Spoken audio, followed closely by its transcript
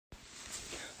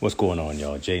What's going on,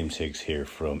 y'all? James Higgs here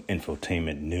from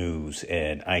Infotainment News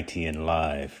and ITN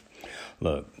Live.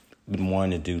 Look, been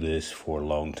wanting to do this for a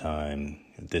long time.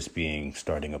 This being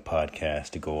starting a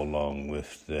podcast to go along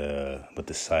with the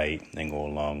site and go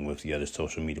along with the other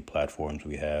social media platforms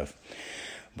we have.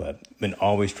 But been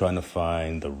always trying to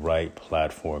find the right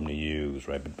platform to use,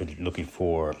 right? Been looking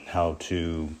for how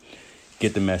to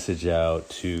get the message out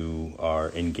to our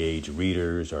engaged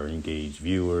readers, our engaged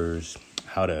viewers,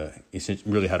 how to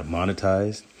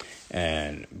monetize.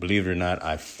 And believe it or not,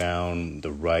 I found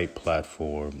the right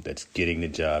platform that's getting the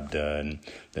job done,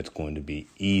 that's going to be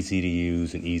easy to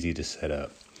use and easy to set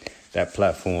up. That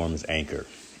platform is Anchor.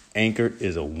 Anchor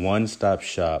is a one-stop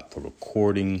shop for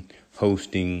recording,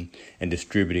 hosting, and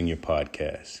distributing your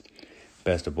podcast.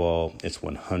 Best of all, it's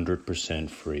 100%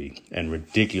 free and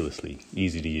ridiculously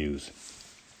easy to use.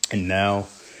 And now,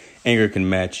 Anchor can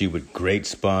match you with great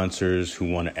sponsors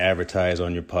who want to advertise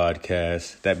on your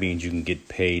podcast. That means you can get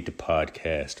paid to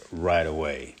podcast right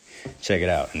away. Check it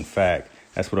out. In fact,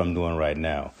 that's what I'm doing right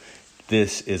now.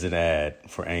 This is an ad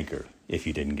for Anchor, if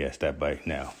you didn't guess that by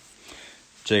now.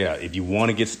 Check it out. If you want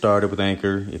to get started with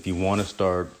Anchor, if you want to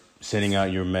start sending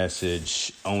out your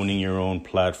message, owning your own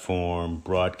platform,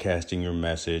 broadcasting your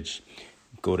message,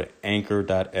 go to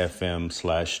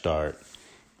anchor.fm/start.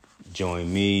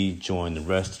 Join me, join the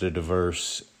rest of the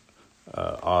diverse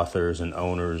authors and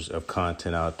owners of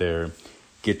content out there.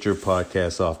 Get your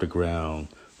podcast off the ground.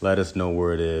 Let us know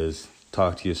where it is.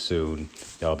 Talk to you soon.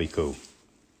 Y'all be cool.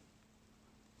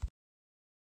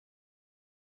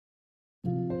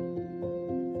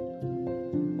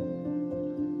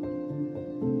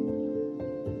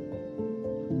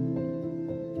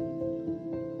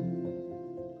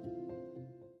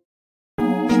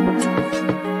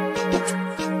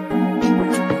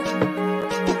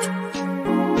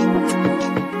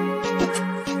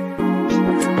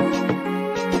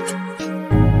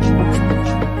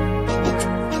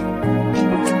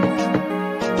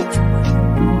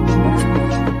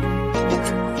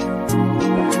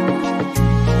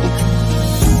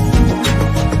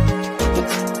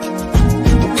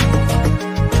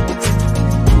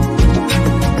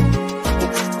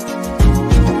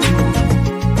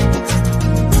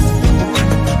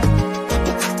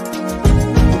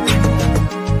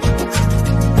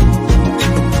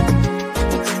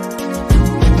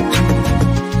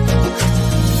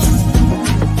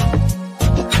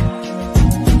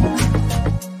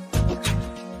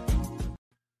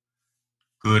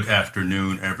 Good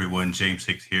afternoon, everyone. James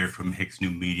Hicks here from Hicks New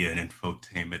Media and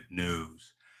Infotainment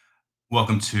News.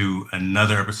 Welcome to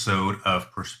another episode of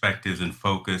Perspectives in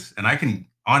Focus. And I can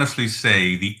honestly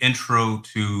say the intro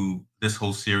to this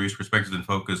whole series, Perspectives in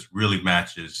Focus, really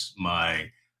matches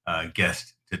my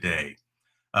guest today.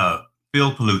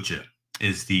 Phil Pelucha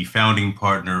is the founding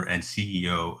partner and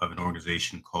CEO of an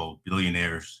organization called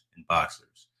Billionaires and Boxers.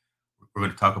 We're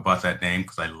going to talk about that name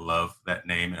because I love that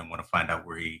name and I want to find out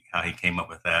how he came up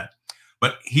with that.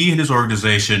 But he and his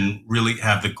organization really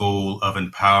have the goal of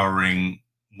empowering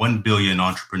 1 billion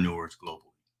entrepreneurs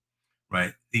globally,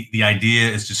 right? The idea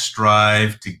is to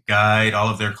strive to guide all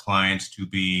of their clients to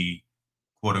be,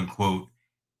 quote unquote,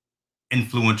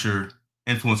 influencer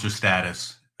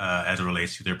status as it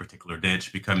relates to their particular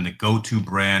niche, becoming the go-to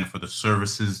brand for the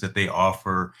services that they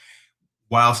offer,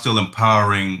 while still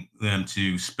empowering them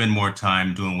to spend more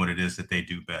time doing what it is that they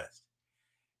do best.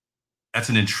 That's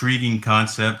an intriguing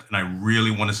concept, and I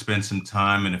really want to spend some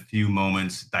time in a few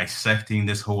moments dissecting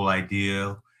this whole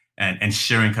idea and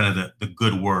sharing kind of the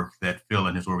good work that Phil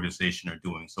and his organization are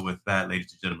doing. So with that,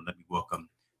 ladies and gentlemen, let me welcome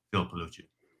Phil Pelucha.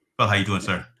 Phil, how you doing,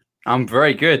 sir? I'm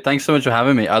very good. Thanks so much for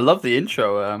having me. I love the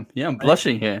intro. I'm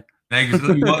blushing here. Thank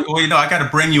you. Well, I got to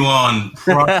bring you on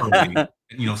properly.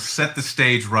 Set the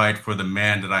stage right for the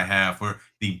man that I have, for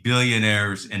the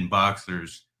Billionaires and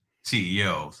Boxers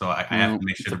CEO. So I have to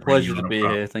make sure it's a pleasure to be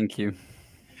here. Thank you.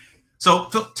 So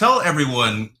tell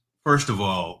everyone, first of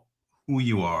all, who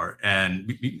you are.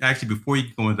 And actually, before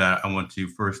you go into that, I want to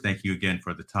first thank you again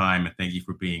for the time and thank you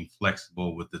for being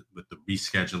flexible with the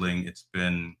rescheduling. It's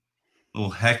been a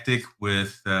little hectic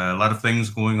with a lot of things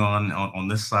going on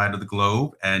this side of the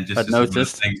globe, and just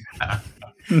noticed.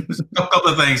 There's a couple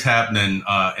of things happening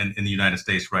in the United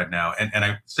States right now. And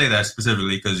I say that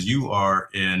specifically because you are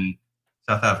in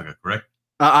South Africa, correct?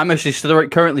 I'm actually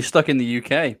currently stuck in the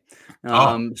UK.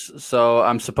 So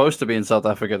I'm supposed to be in South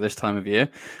Africa this time of year,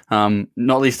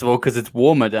 not least of all because it's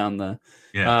warmer down there.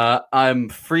 Yeah. I'm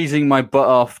freezing my butt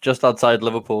off just outside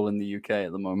Liverpool in the UK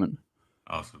at the moment.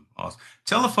 Awesome.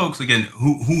 Tell the folks again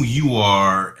who you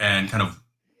are and kind of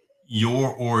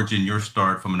your origin, your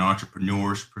start from an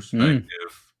entrepreneur's perspective.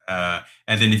 And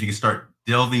then if you can start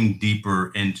delving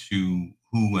deeper into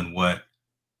who and what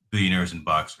Billionaires in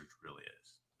Box Search really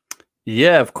is?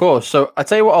 Yeah, of course. So I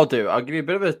tell you what I'll do. I'll give you a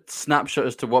bit of a snapshot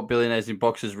as to what Billionaires in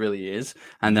Boxes really is,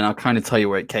 and then I'll kind of tell you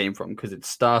where it came from, because it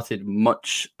started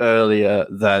much earlier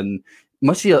than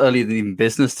even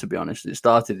business, to be honest. It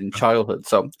started in childhood.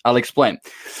 So I'll explain.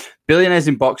 Billionaires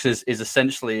in Boxes is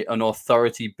essentially an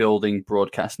authority building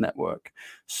broadcast network.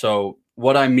 So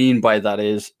what I mean by that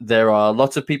is there are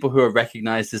lots of people who are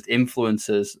recognized as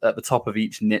influencers at the top of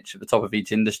each niche, at the top of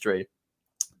each industry,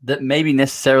 that maybe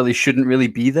necessarily shouldn't really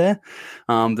be there.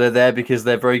 They're there because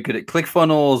they're very good at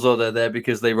ClickFunnels, or they're there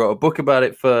because they wrote a book about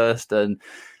it first. And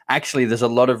actually, there's a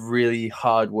lot of really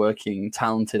hardworking,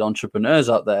 talented entrepreneurs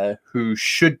out there who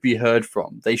should be heard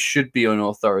from. They should be an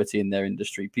authority in their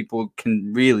industry. People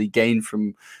can really gain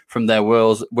from their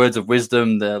words of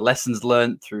wisdom, their lessons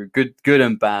learned through good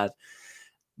and bad.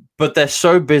 But they're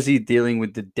so busy dealing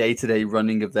with the day-to-day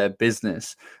running of their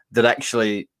business that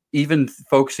actually even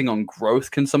focusing on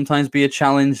growth can sometimes be a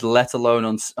challenge, let alone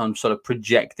on sort of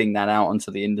projecting that out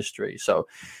onto the industry. So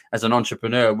as an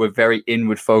entrepreneur, we're very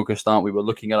inward focused, aren't we? We're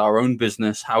looking at our own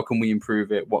business. How can we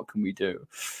improve it? What can we do?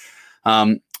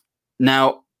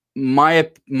 Now, my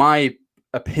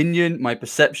opinion, my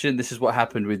perception, this is what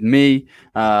happened with me,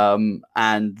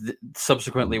 and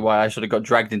subsequently why I sort of got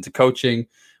dragged into coaching,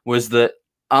 was that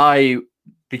I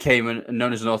became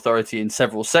known as an authority in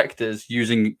several sectors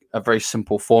using a very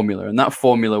simple formula. And that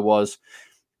formula was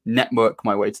network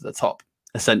my way to the top,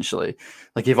 essentially.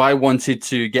 Like if I wanted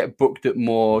to get booked at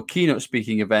more keynote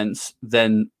speaking events,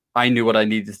 then I knew what I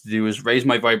needed to do was raise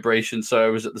my vibration so I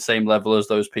was at the same level as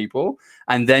those people,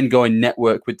 and then go and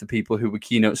network with the people who were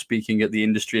keynote speaking at the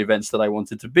industry events that I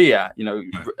wanted to be at,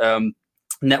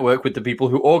 network with the people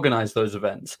who organize those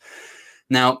events.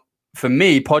 Now, for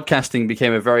me, podcasting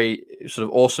became a very sort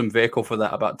of awesome vehicle for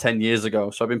that about 10 years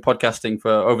ago. So I've been podcasting for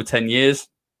over 10 years,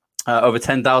 over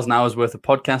 10,000 hours worth of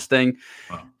podcasting.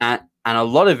 Wow. And a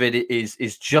lot of it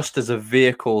is just as a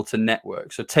vehicle to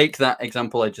network. So take that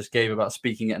example I just gave about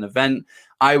speaking at an event.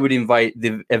 I would invite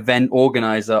the event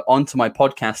organizer onto my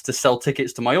podcast to sell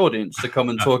tickets to my audience, to come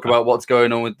and talk about what's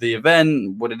going on with the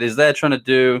event, what it is they're trying to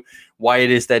do, why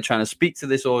it is they're trying to speak to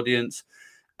this audience.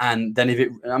 And then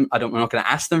I'm not going to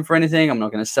ask them for anything. I'm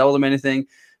not going to sell them anything.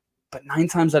 But 9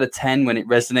 times out of 10, when it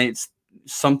resonates,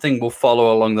 something will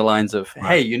follow along the lines of,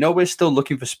 hey, we're still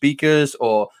looking for speakers,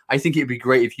 or I think it'd be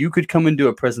great if you could come and do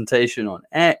a presentation on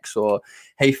X, or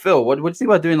hey, Phil, what do you think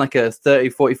about doing like a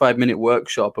 30, 45-minute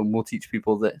workshop and we'll teach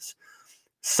people this?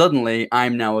 Suddenly,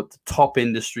 I'm now at the top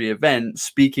industry event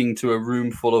speaking to a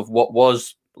room full of what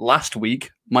was last week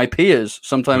my peers,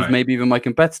 sometimes maybe even my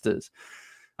competitors.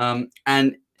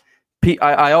 And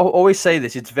I always say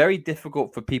this, it's very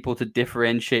difficult for people to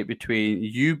differentiate between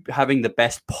you having the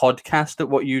best podcast at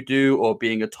what you do, or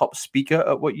being a top speaker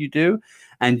at what you do,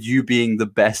 and you being the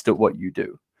best at what you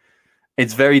do.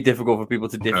 It's very difficult for people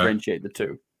to differentiate the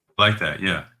two. Like that,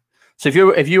 yeah. So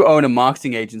if you own a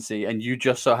marketing agency and you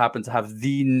just so happen to have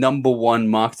the number one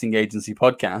marketing agency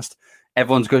podcast,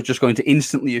 everyone's just going to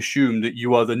instantly assume that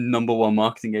you are the number one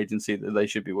marketing agency that they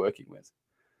should be working with.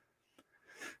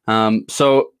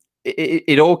 So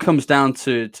it all comes down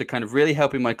to kind of really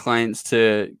helping my clients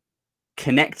to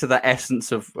connect to that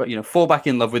essence of, fall back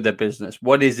in love with their business.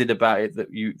 What is it about it that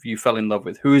you fell in love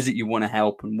with? Who is it you want to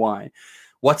help, and why?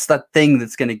 What's that thing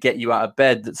that's going to get you out of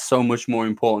bed that's so much more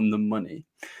important than money?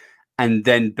 And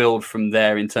then build from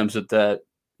there in terms of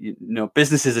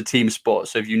business is a team sport.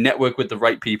 So if you network with the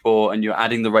right people and you're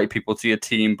adding the right people to your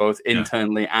team, both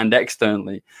internally and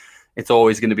externally, it's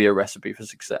always going to be a recipe for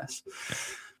success.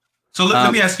 So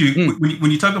let me ask you,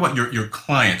 when you talk about your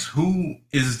clients, who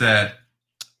is that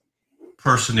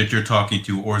person that you're talking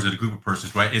to, or is it a group of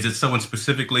persons, right? Is it someone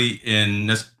specifically in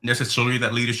necessarily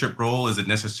that leadership role? Is it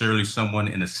necessarily someone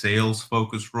in a sales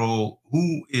focused role?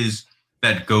 Who is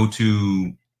that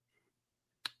go-to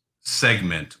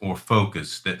segment or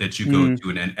focus that you go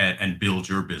to and build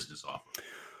your business off of?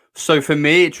 So for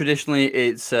me, traditionally,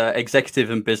 it's executive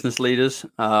and business leaders.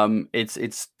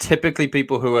 It's typically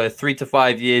people who are 3 to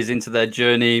 5 years into their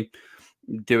journey,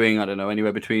 doing, I don't know,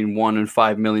 anywhere between 1 and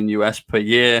 5 million US per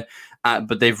year,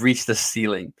 but they've reached the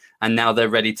ceiling, and now they're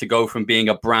ready to go from being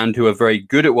a brand who are very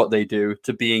good at what they do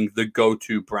to being the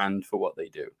go-to brand for what they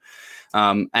do.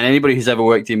 And anybody who's ever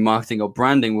worked in marketing or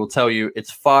branding will tell you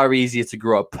it's far easier to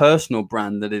grow a personal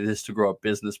brand than it is to grow a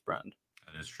business brand.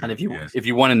 And if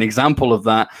you want an example of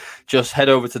that, just head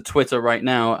over to Twitter right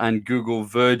now and Google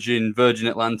Virgin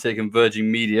Atlantic, and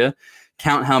Virgin Media.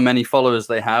 Count how many followers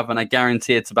they have, and I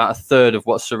guarantee it's about a third of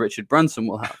what Sir Richard Branson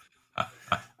will have.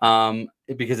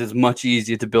 because it's much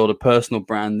easier to build a personal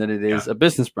brand than it is a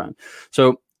business brand.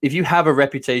 So if you have a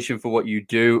reputation for what you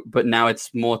do, but now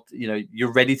it's more,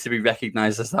 you're ready to be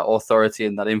recognized as that authority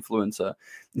and that influencer,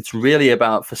 it's really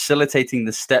about facilitating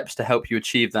the steps to help you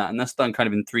achieve that. And that's done kind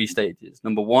of in 3 stages.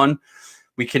 Number 1,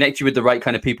 we connect you with the right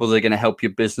kind of people that are going to help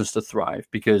your business to thrive,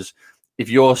 because if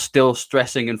you're still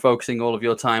stressing and focusing all of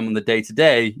your time on the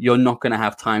day-to-day, you're not going to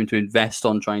have time to invest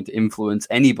on trying to influence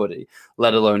anybody,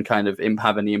 let alone kind of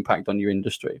have any impact on your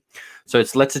industry. So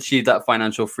let's achieve that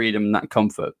financial freedom and that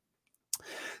comfort.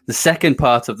 The second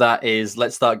part of that is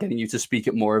let's start getting you to speak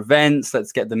at more events.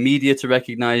 Let's get the media to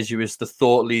recognize you as the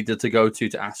thought leader to go to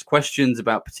ask questions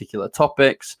about particular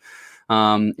topics.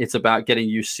 It's about getting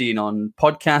you seen on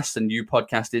podcasts and you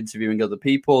podcast interviewing other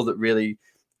people that really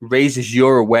raises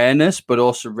your awareness, but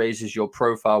also raises your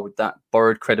profile with that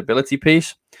borrowed credibility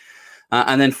piece.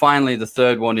 And then finally, the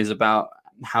third one is about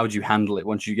how do you handle it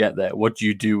once you get there? What do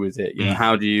you do with it?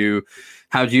 How do you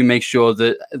make sure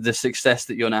that the success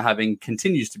that you're now having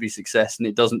continues to be success and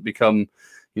it doesn't become,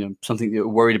 something that you're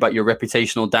worried about your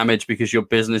reputational damage because your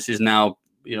business is now,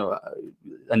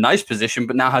 a nice position,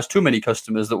 but now has too many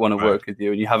customers that want to work with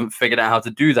you and you haven't figured out how to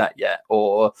do that yet?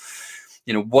 Or,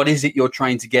 what is it you're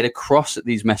trying to get across at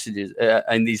these messages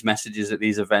at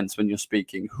these events when you're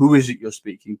speaking? Who is it you're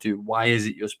speaking to? Why is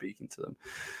it you're speaking to them?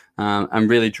 I'm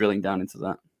really drilling down into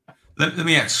that. Let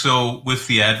me ask, so with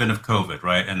the advent of COVID,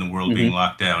 right, and the world being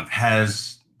locked down,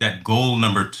 has that goal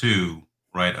number 2,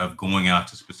 right, of going out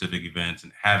to specific events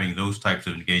and having those types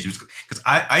of engagements, because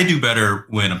I do better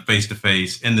when I'm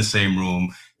face-to-face in the same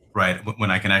room, right, when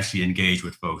I can actually engage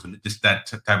with folks, and just that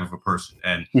type of a person,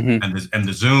 and and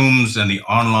the Zooms and the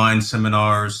online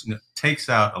seminars takes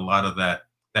out a lot of that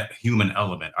human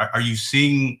element. Are you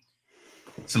seeing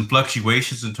some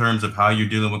fluctuations in terms of how you're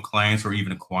dealing with clients or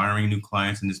even acquiring new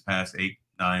clients in this past 8,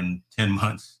 9, 10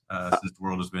 months since the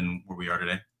world has been where we are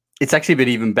today? It's actually been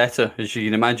even better, as you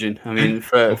can imagine. I mean,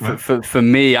 for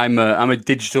me, I'm a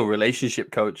digital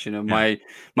relationship coach. My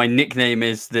nickname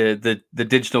is the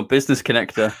digital business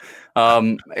connector.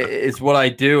 It's what I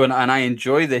do, and I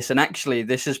enjoy this. And actually,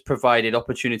 this has provided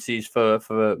opportunities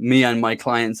for me and my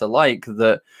clients alike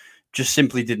that just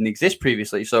simply didn't exist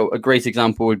previously. So a great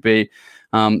example would be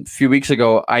a few weeks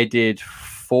ago, I did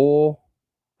four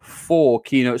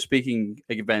keynote speaking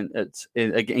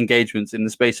engagements in the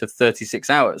space of 36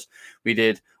 hours. We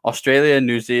did Australia,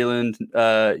 New Zealand,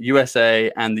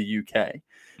 USA, and the UK,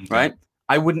 right?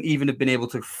 I wouldn't even have been able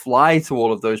to fly to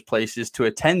all of those places to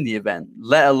attend the event,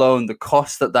 let alone the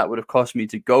cost that would have cost me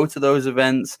to go to those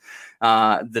events,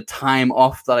 the time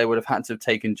off that I would have had to have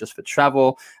taken just for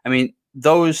travel. I mean,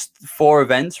 those 4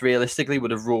 events realistically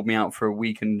would have ruled me out for a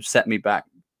week and set me back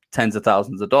tens of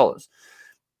thousands of dollars.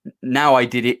 Now I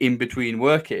did it in between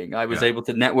working. I was able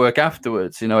to network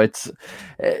afterwards.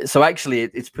 So actually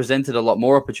it's presented a lot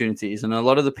more opportunities, and a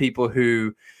lot of the people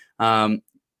who,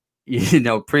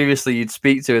 previously you'd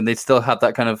speak to and they'd still have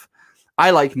that kind of,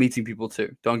 I like meeting people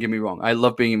too. Don't get me wrong. I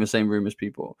love being in the same room as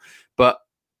people, but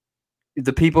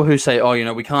the people who say,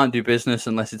 oh, we can't do business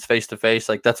unless it's face to face,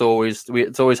 like it's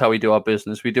always how we do our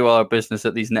business. We do our business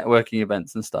at these networking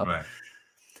events and stuff. Right.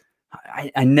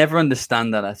 I never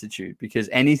understand that attitude, because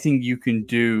anything you can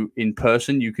do in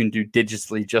person, you can do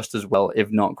digitally just as well,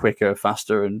 if not quicker,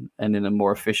 faster, and in a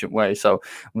more efficient way. So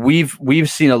we've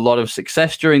seen a lot of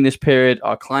success during this period.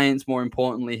 Our clients, more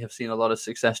importantly, have seen a lot of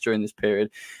success during this period.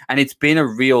 And it's been a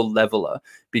real leveler,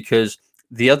 because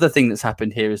the other thing that's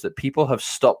happened here is that people have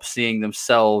stopped seeing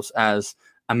themselves as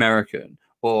American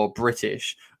or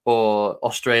British or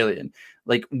Australian.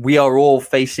 Like, we are all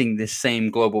facing this same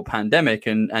global pandemic,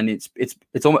 and it's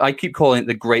almost, I keep calling it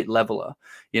the great leveler.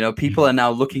 People are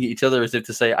now looking at each other as if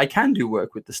to say, I can do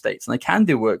work with the States and I can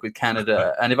do work with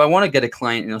Canada. And if I want to get a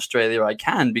client in Australia, I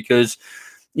can, because,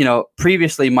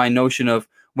 previously my notion of,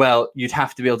 well, you'd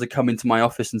have to be able to come into my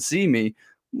office and see me.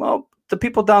 Well, the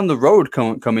people down the road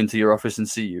come into your office and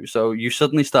see you. So you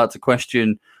suddenly start to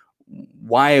question,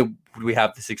 why would we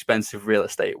have this expensive real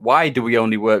estate? Why do we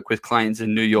only work with clients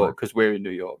in New York because we're in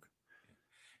New York?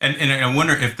 And I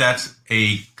wonder if that's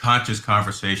a conscious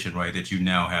conversation, right, that you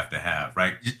now have to have,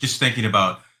 right? Just thinking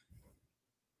about,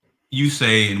 you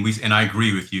say, and I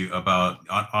agree with you about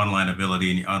online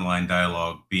ability and the online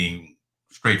dialogue being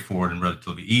straightforward and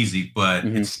relatively easy, but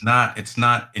it's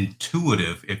not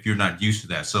intuitive if you're not used to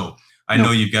that. So I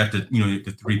know you've got the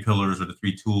 3 pillars or the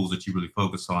 3 tools that you really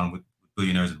focus on with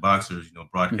billionaires and boxers,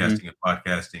 broadcasting and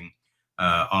podcasting,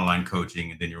 online coaching,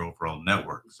 and then your overall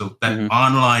network. So that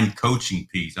online coaching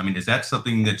piece, I mean, is that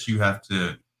something that you have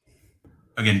to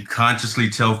again, consciously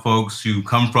tell folks who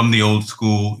come from the old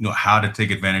school, how to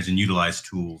take advantage and utilize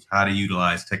tools, how to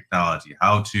utilize technology,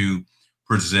 how to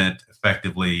present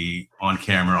effectively on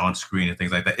camera, on screen, and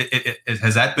things like that.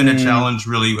 Has that been a challenge,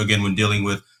 really, again, when dealing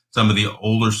with some of the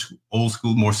old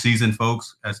school, more seasoned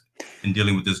folks, as in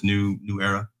dealing with this new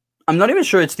era? I'm not even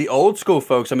sure it's the old school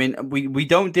folks. I mean, we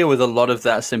don't deal with a lot of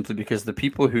that simply because the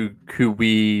people who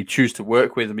we choose to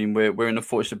work with. I mean, we're in a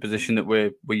fortunate position that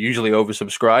we're usually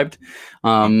oversubscribed,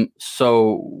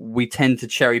 so we tend to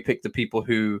cherry pick the people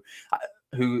who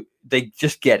they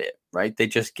just get it, right? They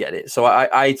just get it. So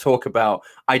I talk about,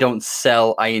 I don't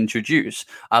sell, I introduce.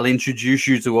 I'll introduce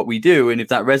you to what we do, and if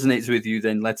that resonates with you,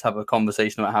 then let's have a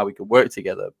conversation about how we could work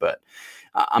together. But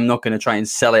I'm not going to try and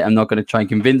sell it. I'm not going to try and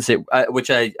convince it, which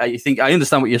I think I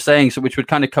understand what you're saying. So which would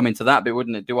kind of come into that bit,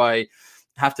 wouldn't it? Do I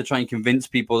have to try and convince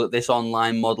people that this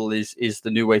online model is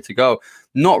the new way to go?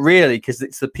 Not really, because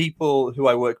it's the people who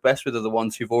I work best with are the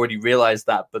ones who've already realized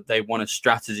that, but they want a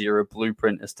strategy or a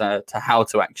blueprint as to how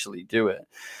to actually do it.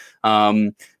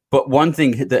 But one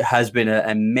thing that has been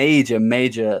a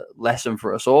major lesson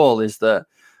for us all is that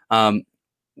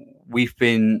we've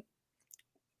been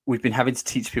having to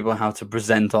teach people how to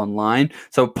present online.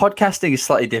 So podcasting is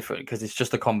slightly different because it's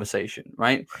just a conversation,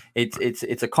 right?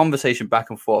 It's a conversation back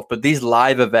and forth. But these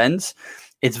live events,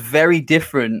 it's very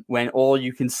different when all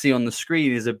you can see on the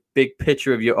screen is a big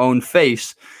picture of your own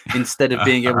face instead of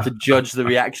being able to judge the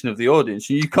reaction of the audience.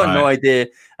 You've got no idea,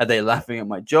 are they laughing at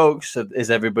my jokes? Is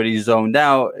everybody zoned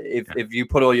out? If you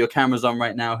put all your cameras on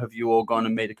right now, have you all gone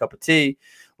and made a cup of tea?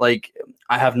 Like,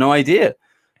 I have no idea.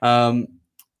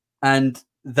 And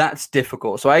that's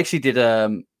difficult. So I actually did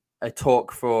a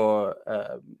talk for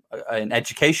an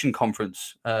education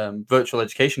conference, virtual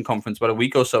education conference, about a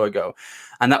week or so ago.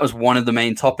 And that was one of the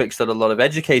main topics that a lot of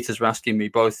educators were asking me,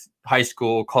 both high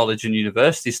school, college, and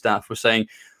university staff were saying,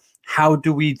 how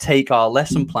do we take our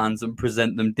lesson plans and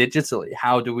present them digitally?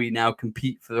 How do we now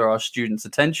compete for our students'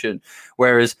 attention?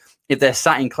 Whereas if they're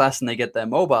sat in class and they get their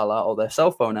mobile out or their cell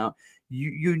phone out,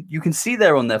 you can see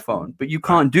they're on their phone, but you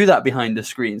can't do that behind the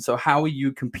screen. So how are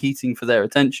you competing for their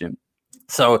attention?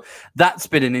 So that's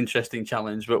been an interesting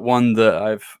challenge, but one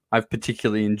that I've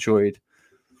particularly enjoyed.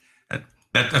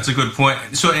 That's a good point.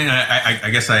 So, and I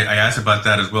guess I asked about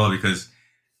that as well, because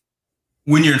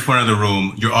when you're in front of the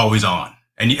room, you're always on,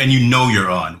 and you're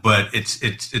on, but it's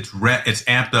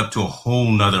amped up to a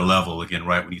whole nother level again,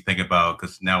 right? When you think about,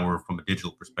 because now we're from a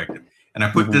digital perspective, and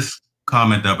I put this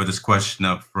comment up, or this question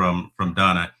up from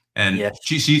Donna, and yes.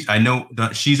 I know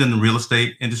she's in the real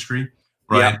estate industry,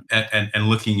 right? Yeah. And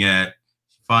looking at,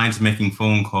 finds making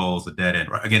phone calls a dead end,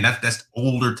 right? Again, that's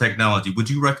older technology. Would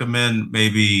you recommend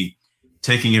maybe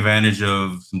taking advantage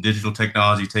of some digital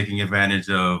technology, taking advantage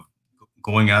of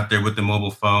going out there with the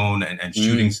mobile phone and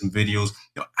shooting some videos?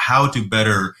 How to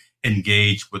better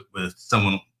engage with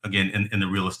someone, again, in the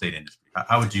real estate industry?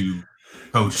 How would you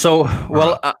coach? So,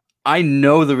 well, I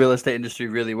know the real estate industry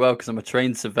really well because I'm a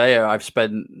trained surveyor. I've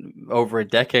spent over a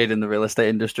decade in the real estate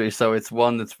industry, so it's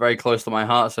one that's very close to my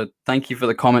heart. So thank you for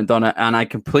the comment, Donna, and I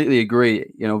completely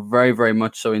agree. Very, very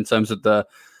much so in terms of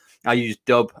I use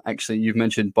Dub. Actually, you've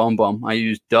mentioned BombBomb. I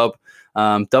use Dub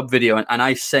video, and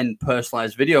I send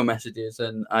personalized video messages,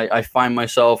 and I find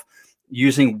myself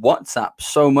using WhatsApp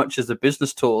so much as a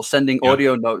business tool, sending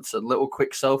audio notes and little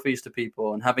quick selfies to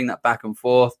people and having that back and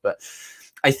forth. But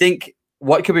I think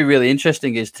what could be really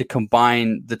interesting is to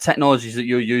combine the technologies that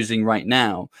you're using right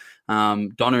now.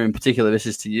 Donna, in particular, this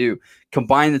is to you.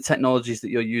 Combine the technologies that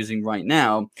you're using right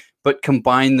now, but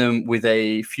combine them with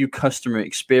a few customer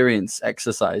experience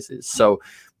exercises. So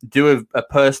do a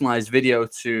personalized video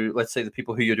to, let's say, the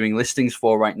people who you're doing listings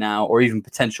for right now, or even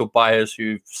potential buyers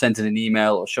who've sent in an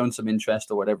email or shown some interest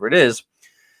or whatever it is.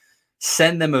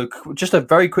 Send them just a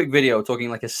very quick video,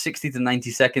 talking like a 60 to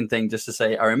 90-second thing, just to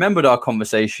say, I remembered our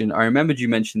conversation. I remembered you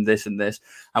mentioned this and this.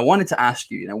 I wanted to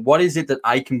ask you, what is it that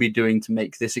I can be doing to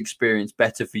make this experience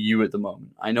better for you at the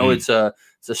moment? I know it's a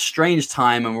strange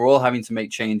time and we're all having to make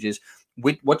changes.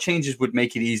 What changes would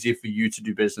make it easier for you to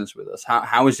do business with us?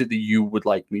 How is it that you would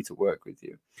like me to work with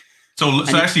you? So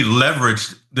actually leverage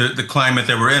the climate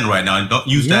that we're in right now, and don't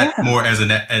use that more as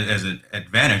an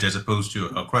advantage as opposed to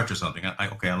a crutch or something.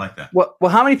 I like that. Well,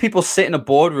 how many people sit in a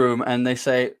boardroom and they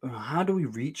say, "How do we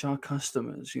reach our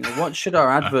customers? What should our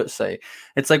adverts say?"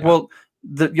 It's like, well,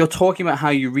 you're talking about how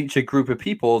you reach a group of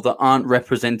people that aren't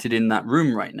represented in that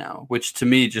room right now, which to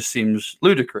me just seems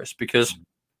ludicrous, because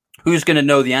who's going to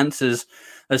know the answers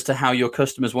as to how your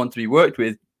customers want to be worked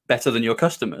with better than your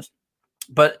customers?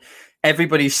 But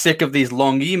everybody's sick of these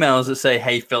long emails that say,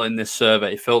 hey, fill in this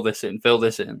survey, fill this in.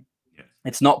 Yes.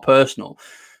 It's not personal.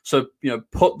 So,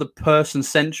 put the person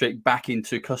centric back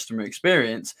into customer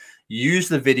experience, use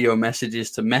the video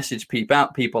messages to message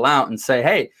people out and say,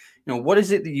 hey, what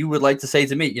is it that you would like to say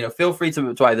to me? Feel free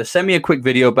to either send me a quick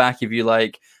video back if you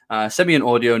like, send me an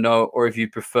audio note, or if you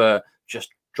prefer, just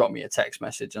drop me a text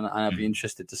message and I'd be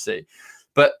interested to see.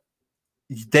 But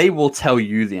they will tell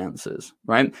you the answers,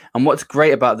 right? And what's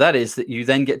great about that is that you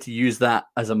then get to use that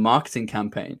as a marketing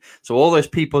campaign. So all those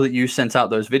people that you sent out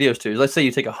those videos to, let's say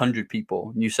you take 100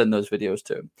 people and you send those videos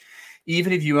to,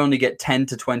 even if you only get 10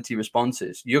 to 20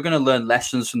 responses, you're going to learn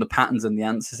lessons from the patterns and the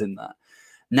answers in that.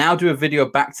 Now do a video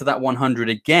back to that 100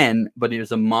 again, but it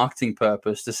was a marketing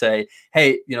purpose to say,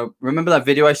 hey, remember that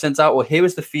video I sent out? Well, here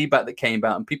was the feedback that came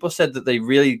out. And people said that they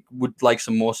really would like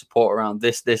some more support around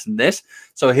this, this, and this.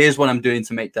 So here's what I'm doing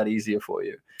to make that easier for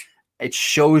you. It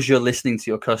shows you're listening to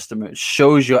your customer. It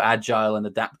shows you're agile and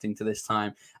adapting to this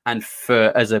time. And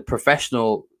as a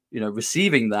professional,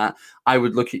 receiving that, I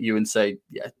would look at you and say,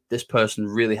 yeah, this person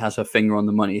really has her finger on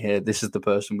the money here. This is the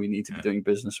person we need to be doing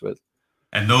business with.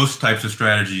 And those types of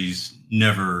strategies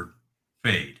never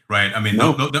fade, right? I mean,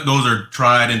 those are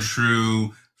tried and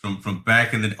true from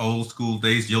back in the old school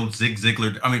days, the old Zig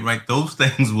Ziglar. I mean, right, those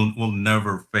things will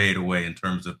never fade away in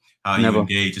terms of how you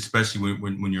engage, especially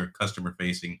when you're customer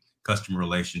facing, customer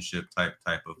relationship type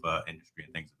of industry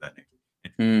and things of that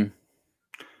nature.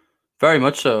 Very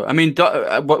much so. I mean,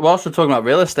 we're also talking about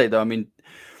real estate, though. I mean,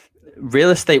 real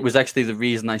estate was actually the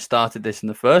reason I started this in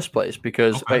the first place,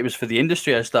 because it was for the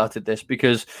industry I started this,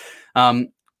 because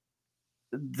the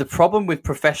problem with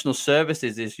professional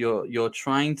services is you're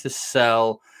trying to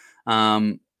sell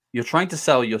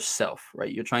yourself,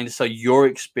 right? You're trying to sell your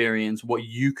experience, what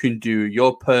you can do,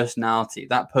 your personality,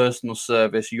 that personal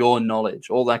service, your knowledge,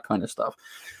 all that kind of stuff.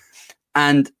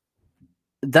 And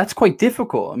that's quite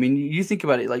difficult. I mean, you think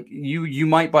about it, like you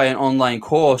might buy an online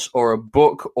course or a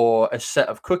book or a set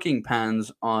of cooking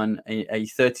pans on a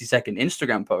 30-second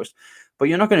Instagram post, but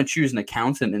you're not going to choose an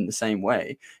accountant in the same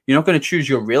way. You're not going to choose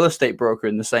your real estate broker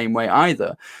in the same way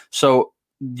either. So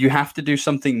you have to do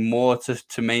something more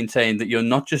to maintain that you're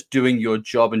not just doing your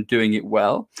job and doing it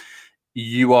well.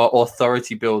 You are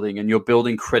authority building and you're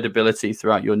building credibility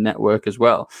throughout your network as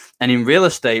well. And in real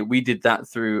estate, we did that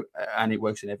through, and it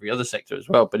works in every other sector as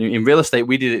well, but in real estate,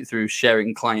 we did it through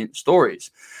sharing client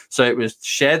stories. So it was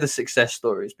share the success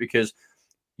stories, because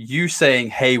you saying,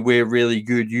 hey, we're really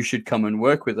good, you should come and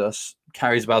work with us,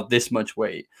 carries about this much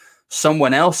weight.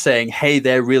 Someone else saying, hey,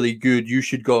 they're really good, you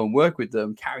should go and work with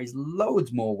them, carries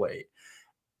loads more weight.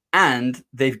 And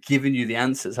they've given you the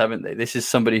answers, haven't they? This is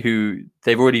somebody who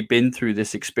they've already been through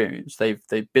this experience. They've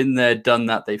been there, done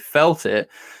that, they felt it.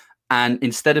 And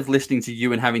instead of listening to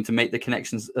you and having to make the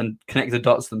connections and connect the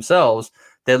dots themselves,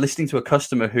 they're listening to a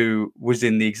customer who was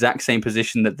in the exact same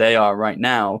position that they are right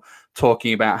now,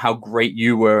 talking about how great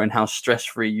you were and how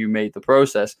stress-free you made the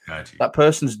process. Gotcha. That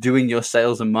person's doing your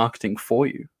sales and marketing for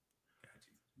you.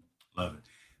 Love it.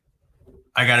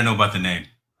 I got to know about the name.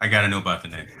 I've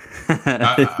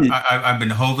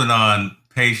been holding on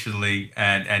patiently,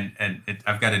 and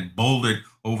I've got it bolded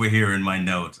over here in my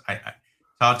notes.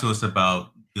 Talk to us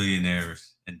about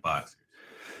Billionaires in Boxers.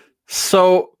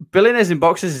 So, Billionaires in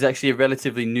Boxers is actually a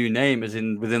relatively new name, as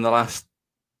in within the last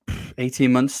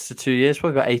 18 months to 2 years,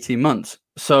 probably about 18 months.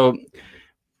 So,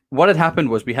 what had happened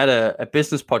was we had a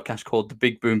business podcast called the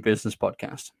Big Boom Business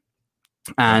Podcast,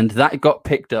 and that got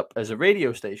picked up as a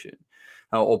radio station.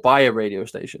 Or by a radio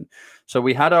station. So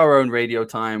we had our own radio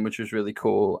time, which was really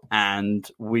cool. And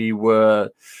we were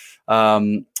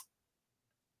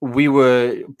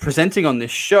presenting on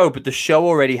this show, but the show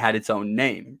already had its own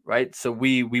name, right? So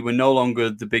we were no longer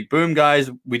the Big Boom guys.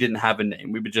 We didn't have a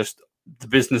name. We were just the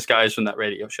business guys from that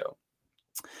radio show.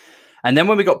 And then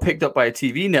when we got picked up by a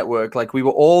TV network, like we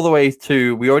were all the way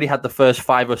to, we already had the first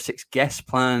 5 or 6 guests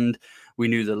planned. We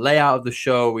knew the layout of the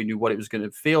show. We knew what it was going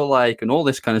to feel like and all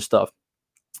this kind of stuff.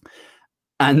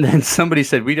 And then somebody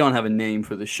said, we don't have a name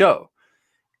for the show.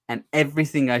 And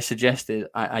everything I suggested,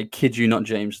 I kid you not,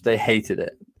 James, they hated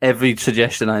it. Every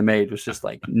suggestion I made was just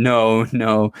like, no.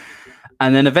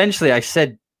 And then eventually I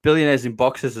said Billionaires in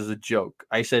Boxers as a joke.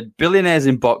 I said Billionaires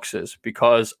in Boxers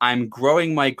because I'm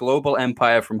growing my global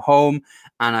empire from home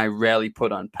and I rarely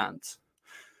put on pants.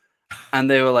 And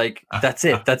they were like, that's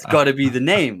it. That's got to be the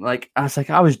name. Like, I was like,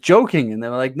 I was joking. And they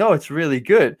were like, no, it's really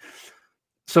good.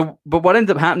 So, but what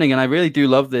ended up happening, and I really do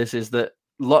love this, is that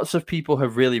lots of people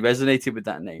have really resonated with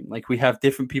that name. Like we have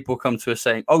different people come to us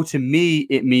saying, oh, to me,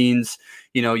 it means,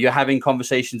 you're having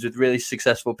conversations with really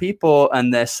successful people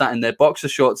and they're sat in their boxer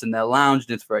shorts in their lounge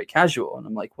and it's very casual. And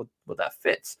I'm like, well that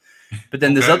fits. But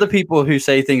then there's other people who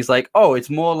say things like, oh, it's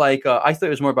more like, I thought it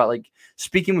was more about like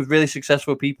speaking with really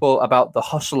successful people about the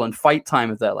hustle and fight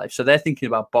time of their life. So they're thinking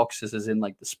about boxers as in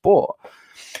like the sport.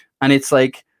 And it's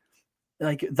like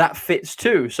that fits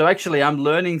too. So actually I'm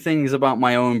learning things about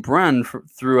my own brand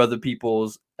through other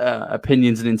people's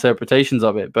opinions and interpretations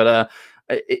of it. But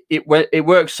it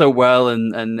works so well,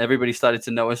 and everybody started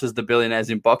to know us as the Billionaires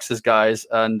in Boxers guys.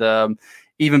 And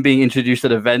even being introduced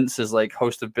at events as like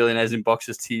host of Billionaires in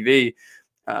Boxers TV,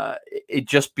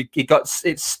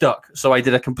 it stuck. So I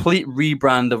did a complete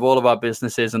rebrand of all of our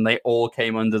businesses, and they all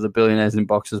came under the Billionaires in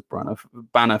Boxers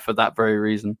banner for that very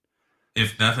reason.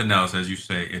 If nothing else, as you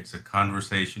say, it's a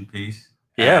conversation piece.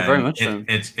 Yeah, very much so.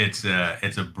 It's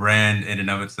a brand in and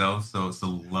of itself. So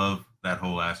love that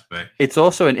whole aspect. It's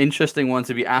also an interesting one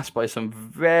to be asked by some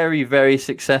very, very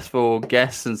successful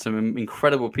guests and some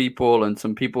incredible people, and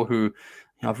some people who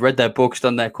I've read their books,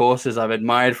 done their courses, I've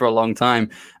admired for a long time,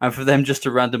 and for them just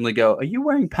to randomly go, "Are you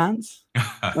wearing pants?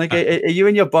 Like, are you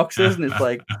in your boxers?" And it's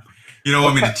like, you don't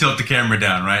want me to tilt the camera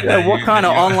down, right? Yeah, what kind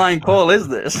of online call is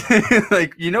this?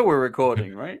 Like, we're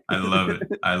recording, right? I love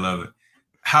it.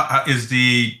 How is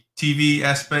the TV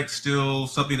aspect still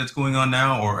something that's going on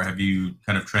now, or have you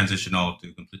kind of transitioned all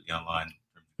to completely online?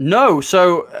 No,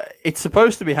 so it's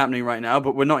supposed to be happening right now,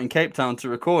 but we're not in Cape Town to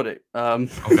record it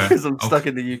because I'm stuck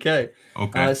in the UK.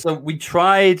 Okay. So we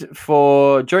tried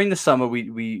during the summer,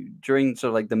 during sort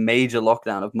of like the major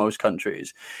lockdown of most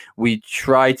countries, we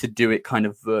tried to do it kind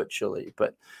of virtually.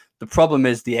 But the problem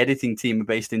is the editing team are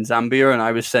based in Zambia, and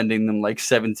I was sending them like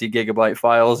 70 gigabyte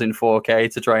files in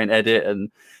 4K to try and edit,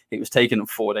 and it was taking them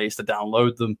 4 days to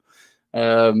download them.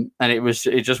 And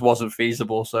it just wasn't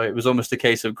feasible. So it was almost a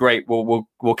case of, great, we'll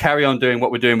carry on doing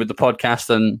what we're doing with the podcast,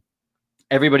 and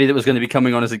everybody that was going to be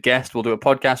coming on as a guest, we'll do a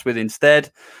podcast with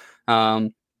instead.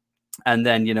 And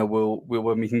then, we'll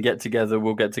when we can get together,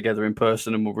 we'll get together in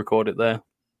person and we'll record it there.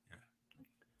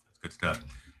 That's good stuff.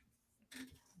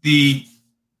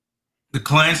 The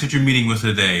clients that you're meeting with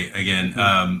today, again,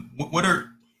 what are,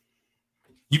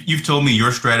 you've told me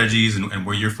your strategies and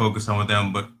where you're focused on with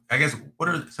them, but I guess what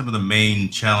are some of the main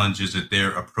challenges that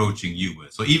they're approaching you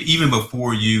with? So even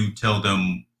before you tell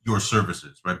them your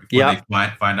services, right? Before they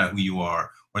find out who you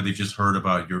are, or they've just heard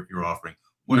about your offering,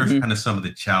 what are kind of some of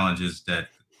the challenges that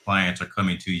clients are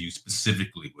coming to you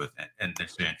specifically with, and they're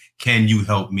saying, can you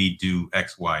help me do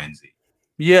X, Y, and Z?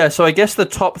 Yeah, so I guess the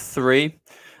top three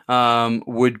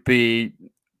would be,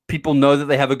 people know that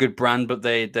they have a good brand, but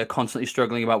they're constantly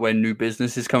struggling about where new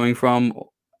business is coming from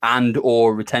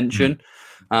or retention.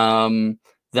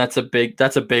 That's a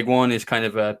big one, is kind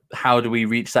of how do we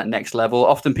reach that next level?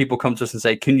 Often people come to us and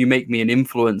say, can you make me an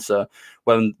influencer?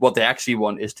 When what they actually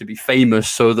want is to be famous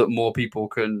so that more people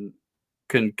can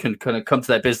kind of come to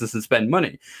their business and spend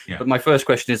money. Yeah. But my first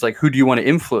question is like, who do you want to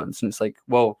influence? And it's like,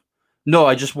 well, no,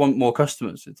 I just want more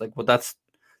customers. It's like, well, that's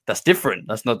different.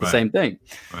 That's not the same thing.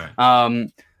 Right.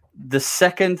 The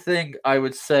second thing I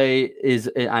would say is,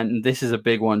 and this is a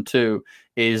big one too,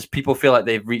 is people feel like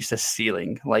they've reached a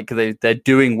ceiling. Like they're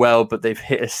doing well, but they've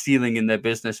hit a ceiling in their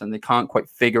business and they can't quite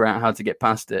figure out how to get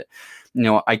past it.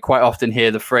 I quite often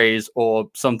hear the phrase or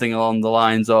something along the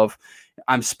lines of,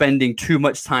 I'm spending too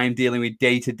much time dealing with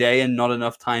day to day and not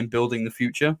enough time building the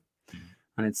future.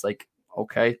 And it's like,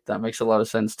 okay, that makes a lot of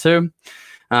sense too.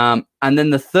 And then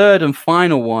the third and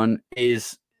final one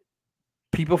is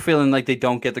people feeling like they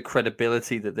don't get the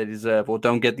credibility that they deserve, or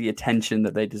don't get the attention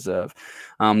that they deserve.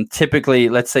 Typically,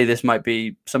 let's say this might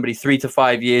be somebody 3 to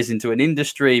 5 years into an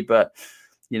industry, but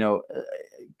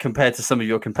compared to some of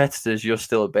your competitors, you're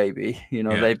still a baby.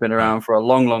 They've been around for a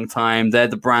long, long time. They're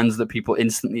the brands that people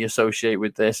instantly associate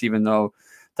with this, even though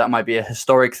that might be a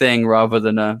historic thing rather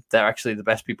than they're actually the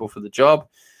best people for the job.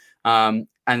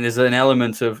 And there's an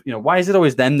element of, why is it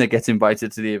always them that gets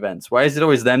invited to the events? Why is it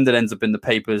always them that ends up in the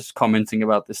papers commenting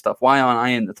about this stuff? Why aren't I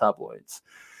in the tabloids?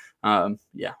 And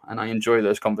I enjoy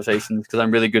those conversations because I'm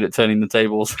really good at turning the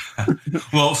tables.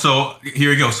 Well, so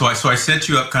here we go. So I set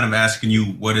you up kind of asking you,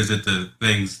 what is it, the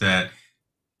things that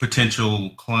potential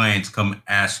clients come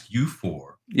ask you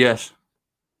for? Yes.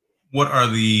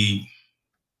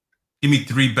 Give me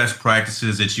 3 best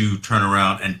practices that you turn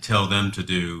around and tell them to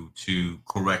do to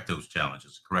correct those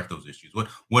challenges, correct those issues.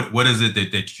 What is it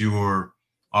that you're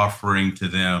offering to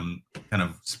them kind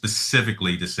of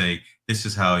specifically to say, this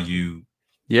is how you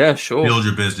build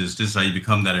your business, this is how you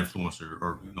become that influencer,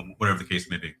 or whatever the case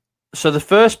may be? So the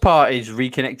first part is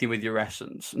reconnecting with your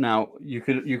essence. Now, you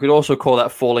could also call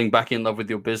that falling back in love with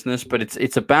your business, but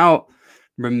it's about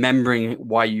remembering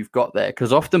why you've got there,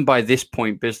 because often by this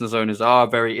point business owners are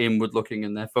very inward looking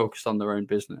and they're focused on their own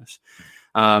business,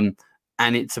 and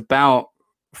it's about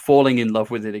falling in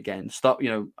love with it again. Stop,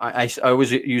 I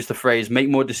always use the phrase, make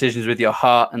more decisions with your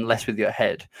heart and less with your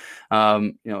head.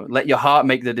 Let your heart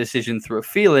make the decision through a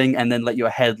feeling, and then let your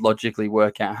head logically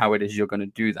work out how it is you're going to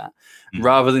do that,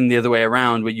 rather than the other way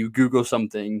around, where you Google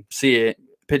something, see it,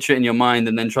 picture it in your mind,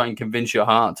 and then try and convince your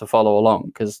heart to follow along,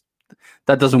 because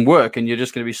that doesn't work. And you're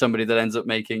just going to be somebody that ends up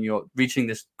reaching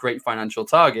this great financial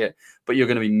target, but you're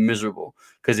going to be miserable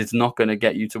because it's not going to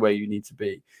get you to where you need to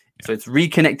be. So it's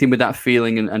reconnecting with that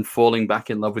feeling and falling back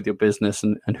in love with your business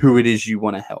and who it is you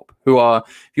want to help. If you want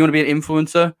to be an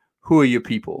influencer, who are your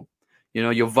people?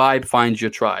 Your vibe finds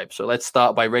your tribe. So let's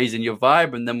start by raising your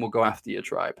vibe, and then we'll go after your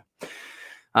tribe.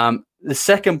 The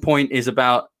second point is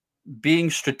about being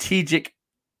strategic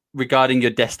regarding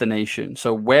your destination.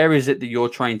 So where is it that you're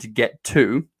trying to get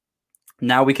to?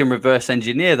 Now we can reverse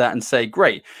engineer that and say,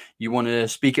 great, you want to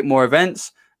speak at more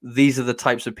events? These are the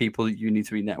types of people that you need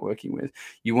to be networking with.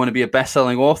 You want to be a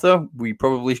best-selling author? We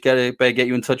probably better get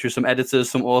you in touch with some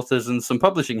editors, some authors, and some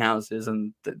publishing houses,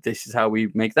 and this is how we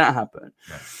make that happen.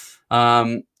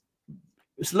 Yeah.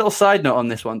 Just a little side note on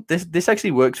this one. This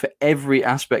actually works for every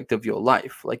aspect of your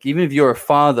life. Like, even if you're a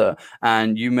father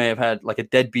and you may have had like a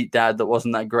deadbeat dad that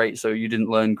wasn't that great, so you didn't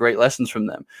learn great lessons from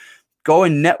them, go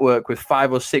and network with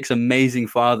 5 or 6 amazing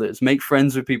fathers. Make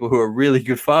friends with people who are really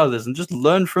good fathers and just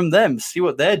learn from them. See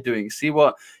what they're doing. See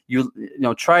what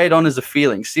try it on as a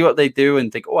feeling. See what they do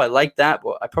and think, oh, I like that,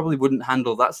 but I probably wouldn't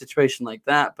handle that situation like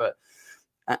that.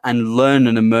 And learn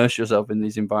and immerse yourself in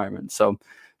these environments. So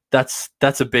that's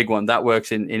a big one. That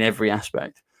works in every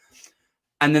aspect.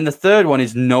 And then the third one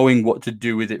is knowing what to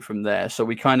do with it from there. So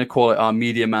we kind of call it our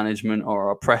media management or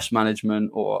our press management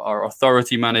or our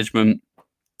authority management.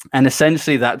 And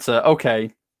essentially that's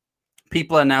okay,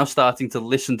 people are now starting to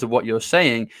listen to what you're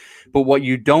saying, but what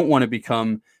you don't want to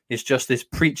become is just this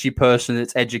preachy person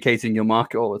that's educating your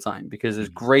market all the time, because as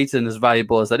great and as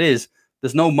valuable as that is,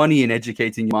 there's no money in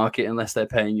educating your market unless they're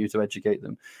paying you to educate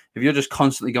them. If you're just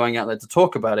constantly going out there to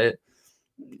talk about it,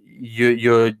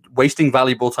 you're wasting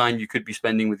valuable time you could be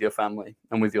spending with your family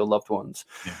and with your loved ones.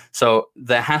 Yeah. So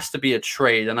there has to be a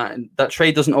trade, and that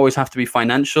trade doesn't always have to be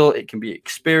financial. It can be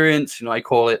experience. I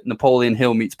call it Napoleon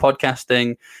Hill meets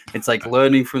podcasting. It's like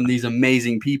learning from these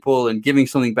amazing people and giving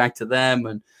something back to them,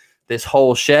 and this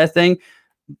whole share thing.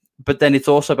 But then it's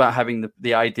also about having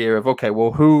the idea of, okay,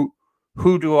 well, who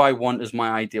do I want as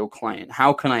my ideal client?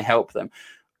 How can I help them?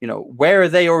 Where are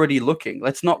they already looking?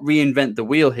 Let's not reinvent the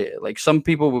wheel here. Like, some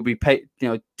people will be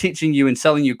teaching you and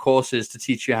selling you courses to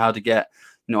teach you how to get,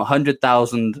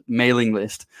 100,000 mailing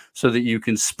list so that you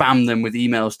can spam them with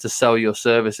emails to sell your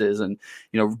services, and,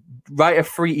 write a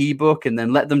free ebook and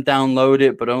then let them download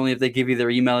it, but only if they give you their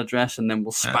email address, and then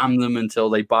we'll spam them until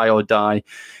they buy or die,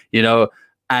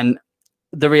 and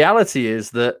the reality is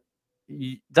that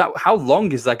how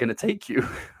long is that going to take you?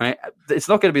 Right? It's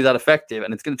not going to be that effective,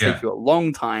 and it's going to take you a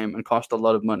long time and cost a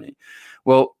lot of money.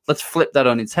 Well, let's flip that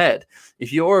on its head.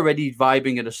 If you're already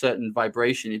vibing at a certain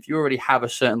vibration, if you already have a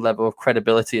certain level of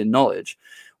credibility and knowledge,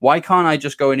 why can't I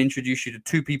just go and introduce you to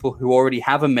 2 people who already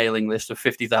have a mailing list of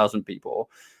 50,000 people,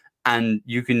 and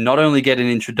you can not only get an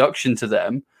introduction to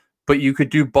them, but you could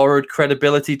do borrowed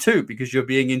credibility too, because you're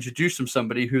being introduced from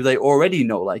somebody who they already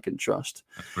know, like, and trust.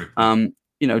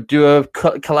 Do a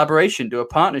collaboration, do a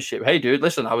partnership. Hey, dude,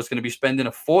 listen, I was going to be spending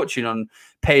a fortune on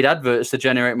paid adverts to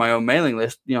generate my own mailing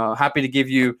list. Happy to give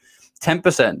you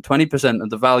 10%, 20% of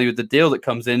the value of the deal that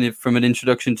comes in from an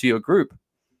introduction to your group.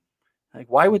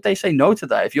 Like, why would they say no to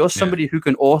that? If you're somebody who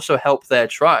can also help their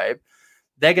tribe,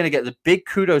 they're going to get the big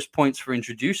kudos points for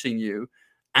introducing you,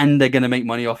 and they're going to make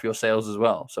money off your sales as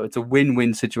well. So it's a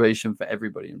win-win situation for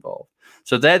everybody involved.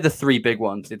 So they're the 3 big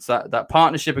ones. It's that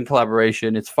partnership and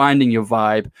collaboration. It's finding your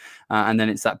vibe. And then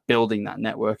it's that building that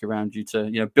network around you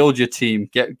to, build your team,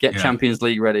 get Champions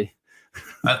League ready.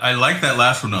 I like that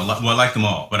last one. Well, I like them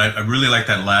all, but I really like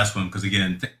that last one because,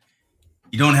 again,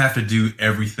 you don't have to do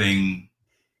everything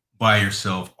by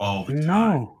yourself all the time.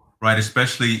 No. Right,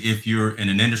 especially if you're in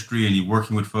an industry and you're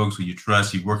working with folks who you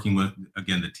trust, you're working with,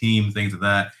 again, the team, things of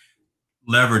that.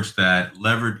 Leverage that.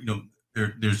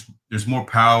 There's more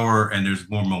power and there's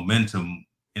more momentum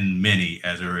in many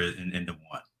as there is in the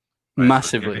one. Right?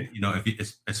 Massively. So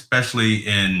especially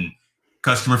in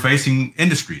customer-facing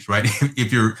industries, right?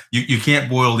 If you can't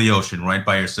boil the ocean right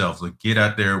by yourself. So get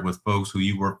out there with folks who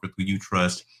you work with, who you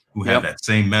trust, who have that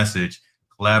same message.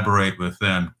 Collaborate with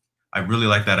them. I really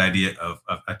like that idea of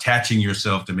attaching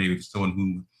yourself to maybe someone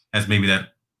who has maybe that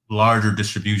larger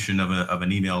distribution of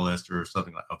an email list or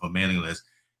something like of a mailing list,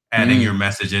 adding your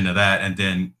message into that, and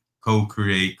then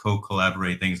co-create,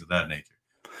 co-collaborate, things of that nature.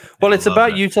 Well, it's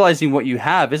about utilizing what you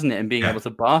have, isn't it? And being able to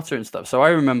barter and stuff. So I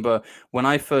remember when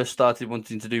I first started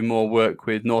wanting to do more work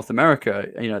with North America,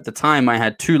 at the time I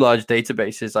had two large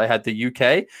databases. I had the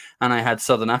UK and I had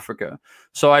Southern Africa.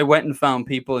 So I went and found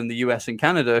people in the US and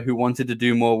Canada who wanted to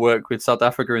do more work with South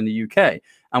Africa and the UK.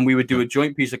 And we would do a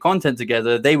joint piece of content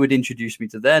together. They would introduce me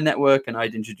to their network and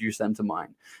I'd introduce them to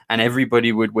mine. And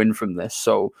everybody would win from this.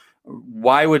 So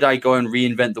why would I go and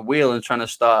reinvent the wheel and trying to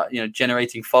start,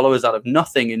 generating followers out of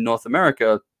nothing in North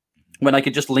America when I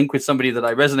could just link with somebody that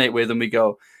I resonate with and we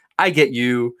go, I get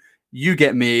you, you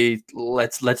get me.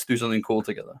 Let's do something cool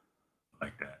together. I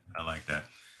like that.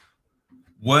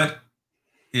 What's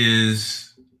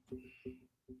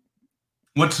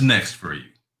next for you?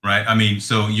 Right. I mean,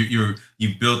 so you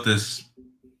built this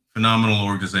phenomenal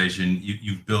organization.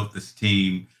 You've built this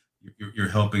team. You're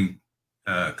helping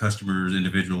customers,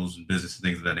 individuals, and business and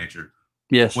things of that nature.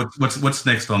 Yes. What's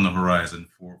next on the horizon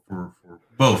for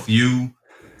both you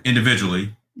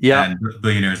individually and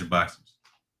Billionaires and Boxers?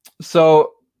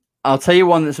 So I'll tell you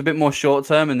one that's a bit more short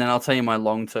term, and then I'll tell you my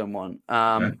long term one.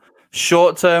 Okay.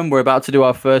 Short term, we're about to do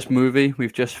our first movie.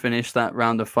 We've just finished that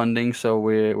round of funding, so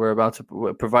we're about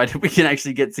to, provided we can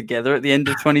actually get together at the end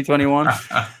of 2021.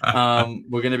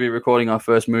 We're going to be recording our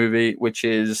first movie, which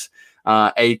is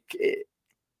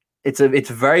it's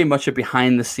very much a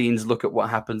behind the scenes look at what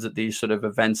happens at these sort of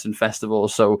events and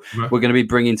festivals. So we're going to be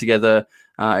bringing together.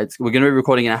 We're going to be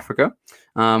recording in Africa.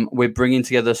 We're bringing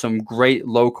together some great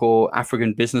local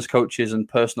African business coaches and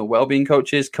personal well-being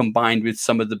coaches combined with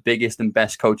some of the biggest and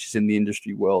best coaches in the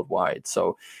industry worldwide.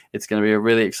 So it's going to be a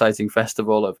really exciting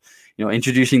festival of,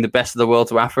 introducing the best of the world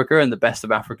to Africa and the best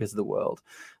of Africa to the world.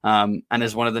 And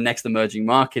as one of the next emerging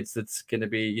markets, that's going to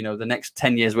be, the next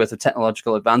 10 years worth of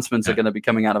technological advancements are going to be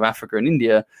coming out of Africa and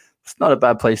India. It's not a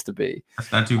bad place to be.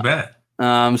 That's not too bad.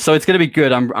 So it's going to be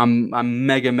good. I'm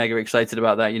mega excited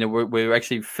about that. We're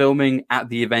actually filming at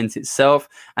the event itself,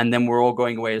 and then we're all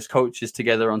going away as coaches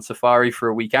together on safari for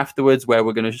a week afterwards, where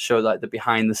we're going to show like the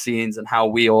behind the scenes and how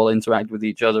we all interact with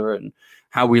each other and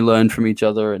how we learn from each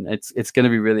other, and it's going to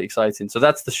be really exciting. So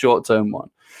that's the short term one.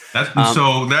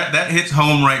 So that hits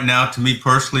home right now to me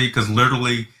personally, because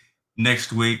literally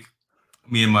next week,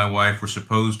 me and my wife were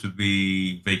supposed to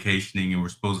be vacationing, and we're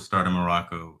supposed to start in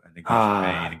Morocco. To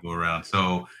go around.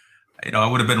 So, I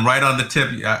would have been right on the tip.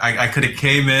 I could have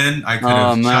came in. I could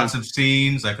have shot some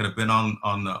scenes. I could have been on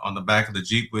the back of the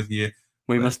Jeep with you.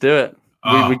 We must do it.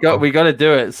 We got to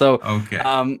do it. So okay.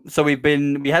 So we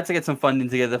had to get some funding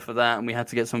together for that, and we had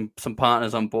to get some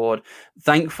partners on board.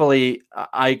 Thankfully,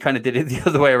 I kind of did it the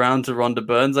other way around to Rhonda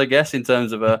Burns, I guess, in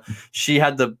terms of she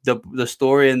had the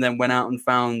story and then went out and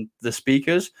found the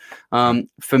speakers.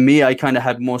 For me, I kind of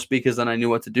had more speakers than I knew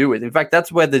what to do with. In fact,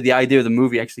 that's where the idea of the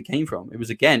movie actually came from. It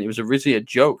was originally a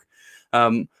joke.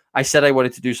 I said I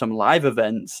wanted to do some live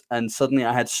events, and suddenly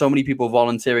I had so many people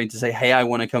volunteering to say, "Hey, I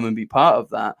want to come and be part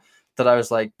of that." That I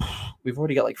was like, we've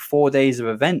already got like 4 days of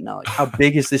event now. Like, how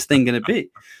big is this thing going to be?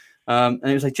 And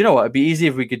it was like, do you know what? It'd be easy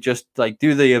if we could just like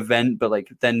do the event, but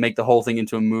like then make the whole thing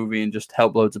into a movie and just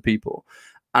help loads of people.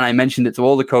 And I mentioned it to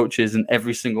all the coaches, and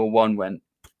every single one went,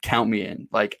 count me in.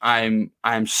 Like I'm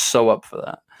so up for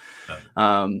that.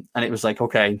 And it was like,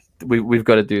 okay, we've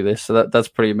got to do this. So that's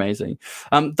pretty amazing.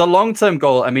 The long-term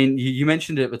goal, I mean, you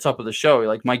mentioned it at the top of the show.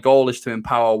 Like my goal is to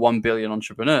empower 1 billion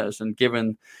entrepreneurs, and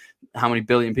given how many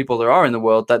billion people there are in the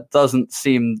world, that doesn't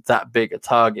seem that big a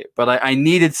target. But I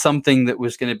needed something that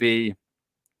was going to be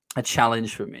a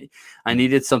challenge for me. I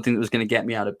needed something that was going to get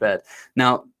me out of bed.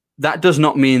 Now, that does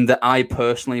not mean that I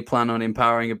personally plan on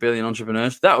empowering 1 billion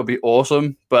entrepreneurs. That would be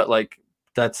awesome, but like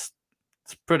it's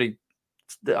pretty.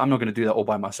 I'm not going to do that all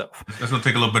by myself. That's going to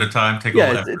take a little bit of time, take a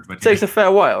little effort. It takes a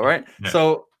fair while, right? Yeah.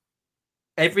 So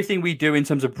everything we do in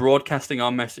terms of broadcasting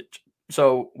our message,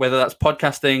 so whether that's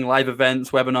podcasting, live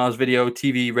events, webinars, video,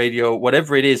 TV, radio,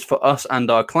 whatever it is for us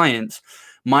and our clients,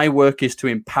 my work is to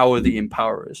empower the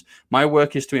empowerers. My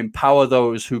work is to empower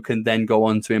those who can then go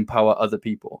on to empower other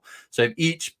people. So if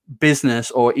each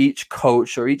business or each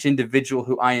coach or each individual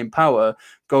who I empower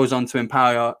goes on to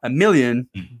empower 1 million,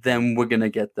 then we're going to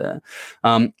get there.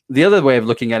 The other way of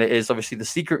looking at it is obviously The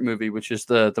Secret movie, which is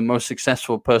the most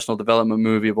successful personal development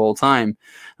movie of all time.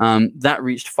 That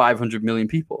reached 500 million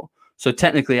people. So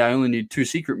technically, I only need 2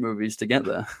 Secret movies to get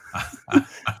there.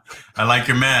 I like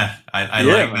your math. I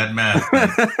like that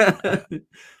math.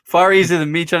 Far easier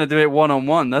than me trying to do it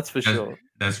one-on-one, that's for sure.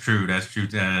 That's true. That's true.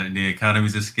 The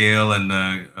economies of scale and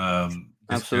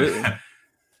absolutely.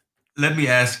 Let me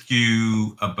ask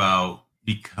you about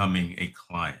becoming a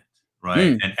client,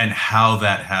 right? And how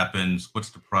that happens. What's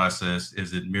the process?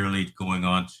 Is it merely going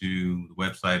on to the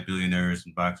website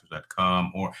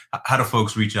billionairesinboxers.com, or how do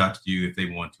folks reach out to you if they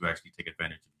want to actually take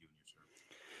advantage of you and your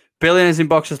service?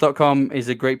 Billionairesinboxers.com is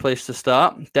a great place to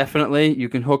start. Definitely. You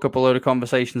can hook up a load of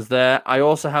conversations there. I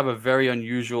also have a very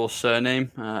unusual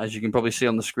surname, as you can probably see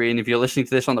on the screen. If you're listening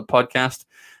to this on the podcast,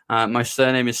 my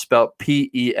surname is spelled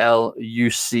Pelucha.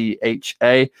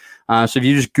 So if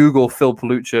you just Google Phil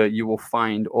Pelucha, you will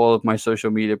find all of my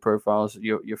social media profiles.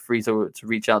 You're free to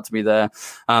reach out to me there.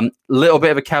 Little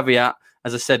bit of a caveat.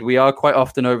 As I said, we are quite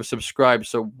often oversubscribed.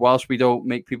 So whilst we don't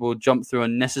make people jump through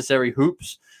unnecessary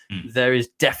hoops, there is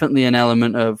definitely an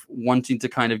element of wanting to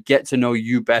kind of get to know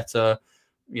you better,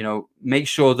 make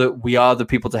sure that we are the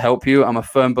people to help you. I'm a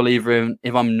firm believer in,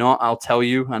 if I'm not, I'll tell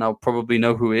you, and I'll probably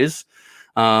know who is.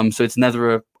 So it's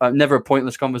never a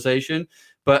pointless conversation,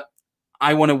 but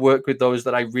I want to work with those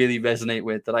that I really resonate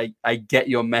with, that I get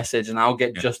your message, and I'll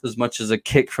get just as much as a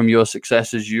kick from your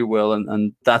success as you will.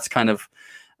 And that's kind of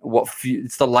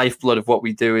it's the lifeblood of what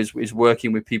we do is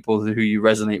working with people who you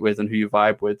resonate with and who you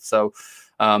vibe with. So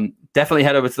definitely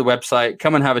head over to the website,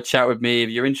 come and have a chat with me. If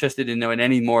you're interested in knowing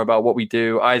any more about what we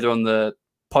do, either on the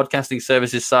podcasting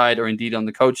services side or indeed on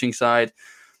the coaching side,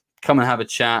 come and have a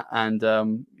chat, and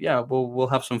we'll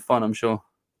have some fun, I'm sure.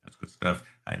 That's good stuff.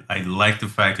 I like the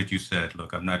fact that you said,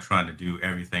 look, I'm not trying to do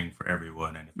everything for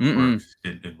everyone, and if it works,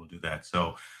 then we'll do that.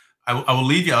 So I will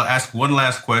leave you. I'll ask one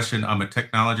last question. I'm a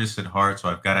technologist at heart, so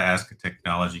I've got to ask a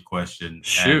technology question.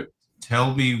 Shoot. And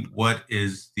tell me, what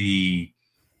is the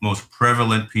most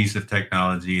prevalent piece of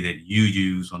technology that you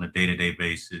use on a day-to-day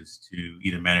basis to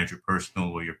either manage your personal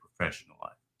or your professional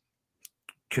life?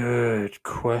 Good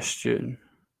question.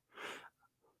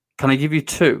 Can I give you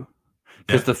two?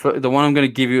 Because the one I'm going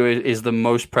to give you is the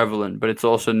most prevalent, but it's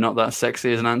also not that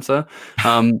sexy as an answer.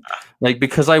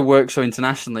 Because I work so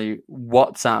internationally,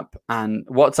 WhatsApp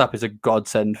is a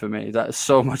godsend for me. That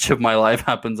so much of my life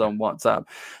happens on WhatsApp.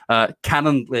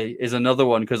 Calendly is another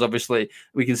one, because obviously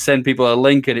we can send people a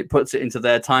link and it puts it into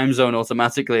their time zone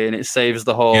automatically, and it saves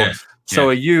the whole. Yes. So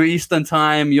are you Eastern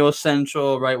time? You're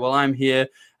Central, right? Well, I'm here.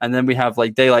 And then we have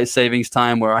like daylight savings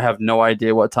time, where I have no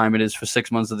idea what time it is for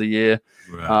 6 months of the year.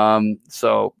 Right.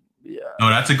 So yeah. No,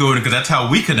 that's a good one, because that's how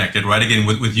we connected, right? Again,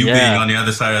 with you being on the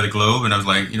other side of the globe, and I was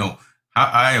like,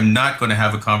 I am not going to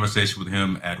have a conversation with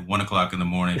him at 1 o'clock in the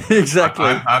morning. Exactly.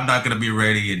 I'm not going to be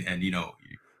ready, and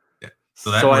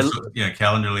So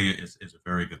Calendly is a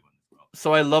very good one.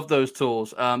 So I love those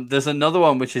tools. There's another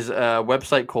one, which is a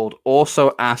website called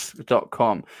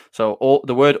alsoask.com. So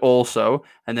the word also,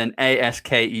 and then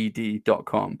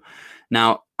asked.com.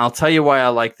 Now, I'll tell you why I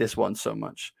like this one so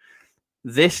much.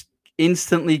 This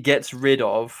instantly gets rid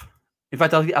of, in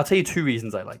fact, I'll tell you two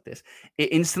reasons I like this.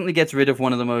 It instantly gets rid of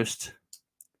one of the most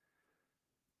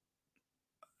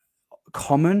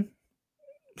common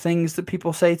things that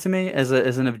people say to me as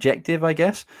an objective, I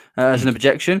guess, as an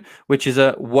objection, which is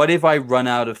what if I run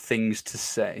out of things to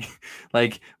say?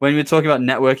 Like when we're talking about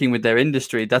networking with their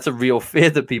industry, that's a real fear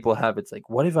that people have. It's like,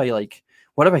 what if I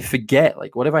forget?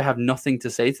 Like, what if I have nothing to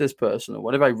say to this person? Or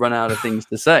what if I run out of things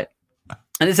to say?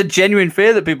 And it's a genuine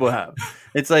fear that people have.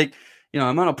 It's like,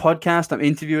 I'm on a podcast, I'm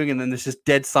interviewing, and then there's just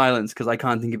dead silence because I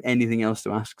can't think of anything else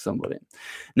to ask somebody.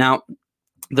 Now,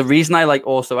 the reason I like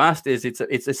Also Asked is it's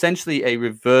essentially a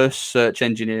reverse search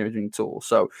engineering tool.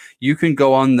 So you can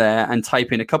go on there and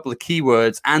type in a couple of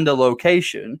keywords and a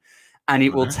location, and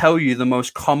it will tell you the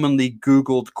most commonly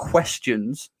Googled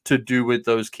questions to do with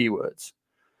those keywords.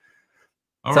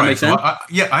 All right. So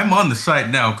I'm on the site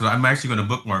now, because I'm actually going to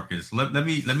bookmark this. Let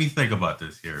me think about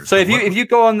this here. So if you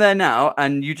go on there now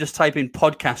and you just type in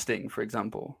podcasting, for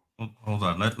example. Hold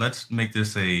on. Let's make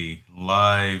this a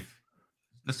live.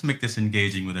 Let's make this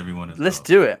engaging with everyone. Let's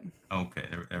do it. Okay.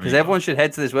 Because everyone should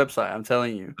head to this website. I'm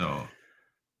telling you. So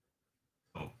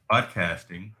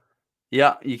podcasting.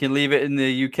 Yeah, you can leave it in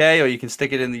the UK, or you can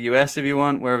stick it in the US if you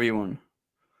want, wherever you want.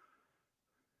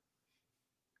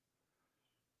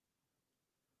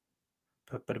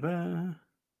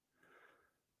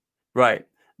 Right.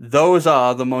 Those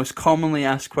are the most commonly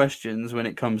asked questions when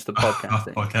it comes to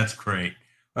podcasting. Oh, that's great.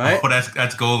 Right? Oh,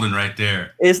 that's golden right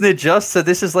there. Isn't it just? So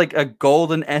this is like a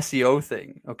golden SEO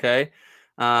thing, okay?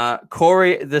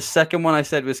 Corey, the second one I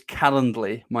said was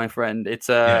Calendly, my friend. It's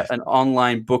an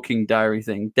online booking diary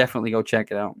thing. Definitely go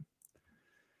check it out.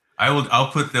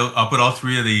 I'll put all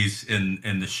three of these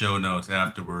in the show notes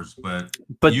afterwards. But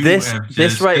this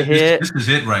right here, this is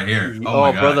it right here. Oh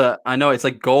my God. Brother, I know, it's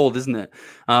like gold, isn't it?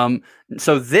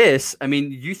 So this, I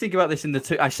mean, you think about this in the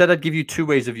two. I said I'd give you two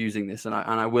ways of using this, and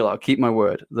I will. I'll keep my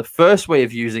word. The first way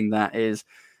of using that is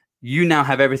you now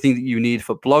have everything that you need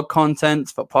for blog content,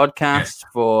 for podcasts,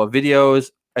 for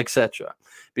videos, etc.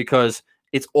 Because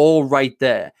it's all right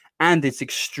there. And it's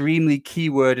extremely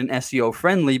keyword and SEO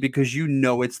friendly because you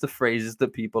know it's the phrases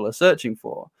that people are searching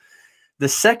for. The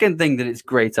second thing that it's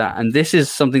great at, and this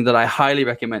is something that I highly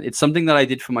recommend, it's something that I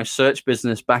did for my search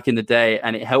business back in the day,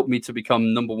 and it helped me to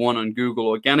become number one on Google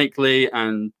organically,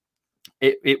 and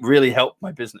it really helped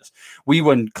my business. We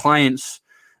won clients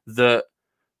that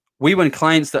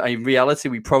in reality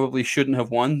we probably shouldn't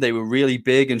have won. They were really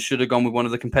big and should have gone with one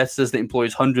of the competitors that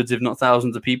employs hundreds, if not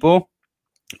thousands of people.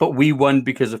 But we won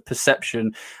because of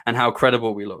perception and how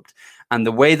credible we looked. And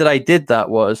the way that I did that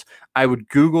was I would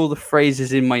Google the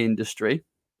phrases in my industry,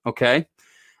 okay?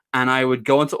 And I would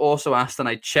go into Also Asked and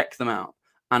I'd check them out.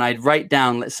 And I'd write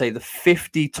down, let's say, the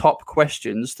 50 top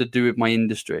questions to do with my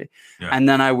industry. Yeah. And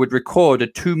then I would record a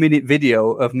 2-minute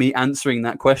video of me answering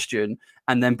that question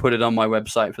and then put it on my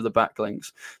website for the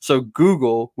backlinks. So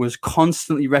Google was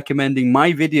constantly recommending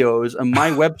my videos and my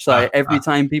website every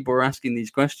time people were asking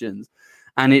these questions.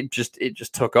 And it just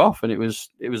took off, and it was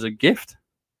a gift.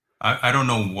 I don't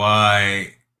know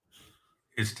why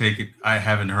it's taken. I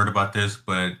haven't heard about this,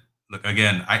 but look,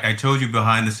 again, I told you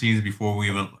behind the scenes before we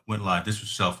even went live. This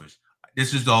was selfish.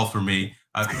 This is all for me.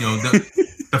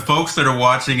 The folks that are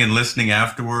watching and listening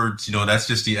afterwards, that's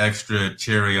just the extra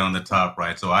cherry on the top,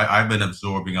 right? So I've been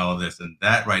absorbing all of this, and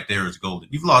that right there is golden.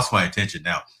 You've lost my attention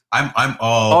now. I'm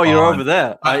all. Oh, you're over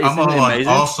there. I'm all on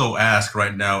Also Ask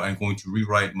right now, and going to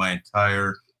rewrite my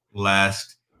entire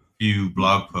last few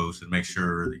blog posts and make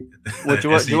sure. Do you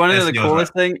want to know the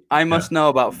coolest thing? I must know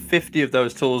about 50 of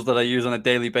those tools that I use on a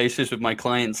daily basis with my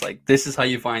clients. Like, this is how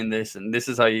you find this, and this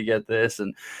is how you get this,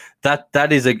 and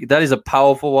that is a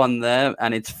powerful one there,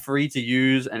 and it's free to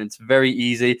use, and it's very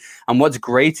easy. And what's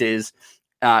great is,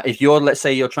 if let's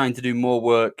say you're trying to do more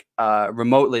work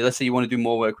remotely, let's say you want to do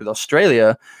more work with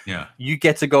Australia, you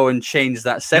get to go and change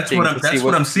that setting. That's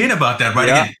what I'm seeing about that, right?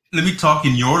 Yeah. Again, let me talk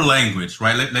in your language,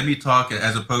 right? Let me talk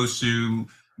as opposed to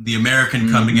the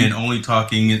American coming in only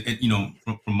talking,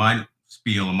 from my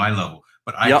spiel and my level.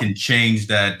 But I can change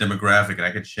that demographic.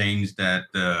 I can change that.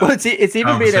 Well, it's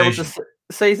even being able to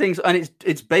say things, and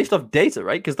it's based off data,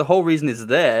 right? Because the whole reason it's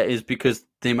there is because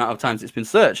the amount of times it's been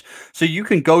searched. So you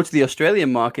can go to the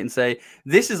Australian market and say,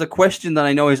 this is a question that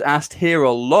I know is asked here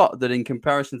a lot that in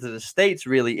comparison to the States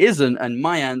really isn't, and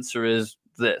my answer is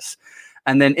this.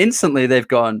 And then instantly they've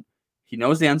gone, he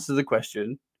knows the answer to the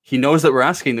question, he knows that we're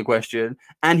asking the question,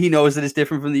 and he knows that it's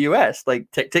different from the US.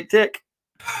 Like, tick, tick, tick.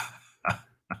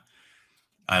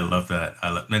 I love that.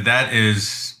 And that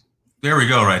is, there we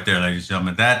go right there, ladies and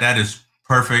gentlemen. That is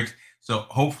perfect. So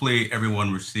hopefully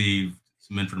everyone received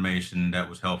some information that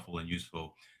was helpful and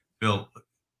useful. Phil,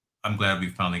 I'm glad we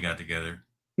finally got together.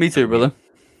 Me too, brother.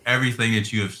 Everything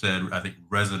that you have said, I think,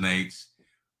 resonates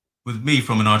with me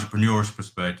from an entrepreneur's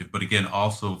perspective, but again,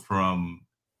 also from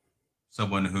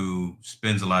someone who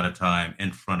spends a lot of time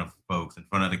in front of folks, in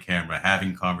front of the camera,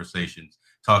 having conversations,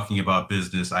 talking about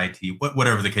business, IT,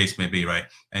 whatever the case may be, right?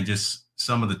 And just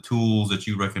some of the tools that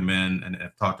you recommend and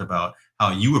have talked about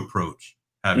how you approach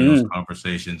having those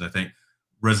conversations, I think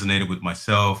resonated with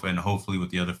myself and hopefully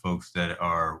with the other folks that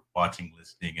are watching,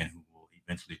 listening, and who will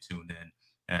eventually tune in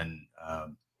and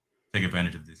take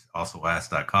advantage of this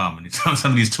alsoask.com and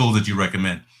some of these tools that you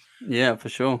recommend. Yeah, for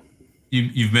sure.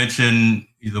 You've mentioned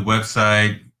the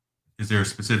website. Is there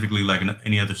specifically like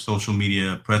any other social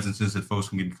media presences that folks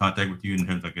can get in contact with you in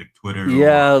terms of like Twitter?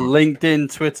 Yeah,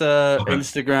 LinkedIn, Twitter,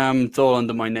 Instagram. It's all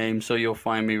under my name, so you'll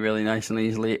find me really nice and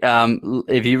easily.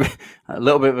 If you a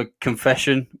little bit of a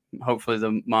confession, hopefully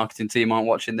the marketing team aren't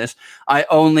watching this. I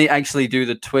only actually do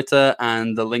the Twitter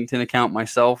and the LinkedIn account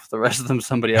myself. The rest of them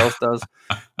somebody else does.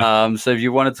 So if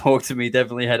you want to talk to me,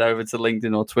 definitely head over to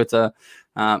LinkedIn or Twitter.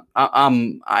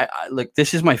 Look,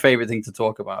 this is my favorite thing to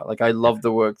talk about. Like, I love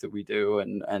the work that we do,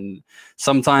 and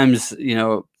sometimes,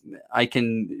 you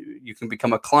can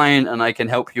become a client and I can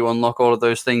help you unlock all of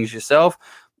those things yourself.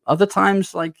 Other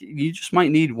times, like, you just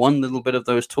might need one little bit of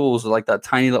those tools, like that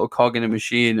tiny little cog in a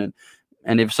machine.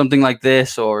 And if something like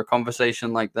this or a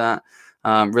conversation like that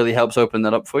really helps open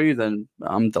that up for you, then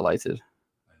I'm delighted.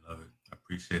 I love it. I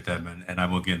appreciate that, man. And I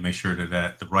will, again, make sure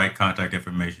that the right contact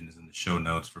information is in the show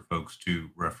notes for folks to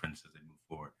reference as they move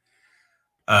forward.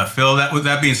 Phil, with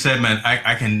that being said, man,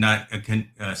 I can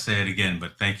say it again,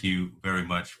 but thank you very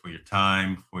much for your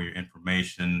time, for your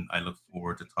information. I look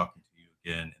forward to talking to you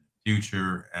again in the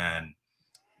future. And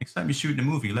next time you're shooting a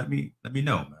movie, let me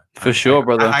know, man. For sure,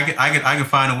 brother. I can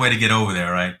find a way to get over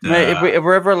there, right? Mate, if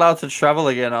we're ever allowed to travel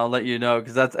again, I'll let you know,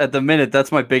 because that's at the minute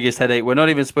that's my biggest headache. We're not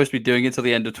even supposed to be doing it till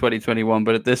the end of 2021,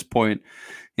 but at this point,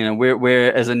 you know,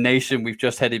 we're as a nation, we've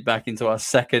just headed back into our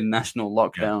second national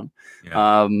lockdown.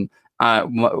 Yeah. A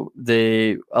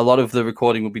lot of the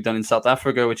recording will be done in South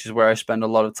Africa, which is where I spend a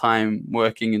lot of time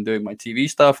working and doing my TV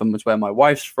stuff, and it's where my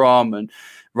wife's from. And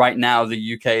right now,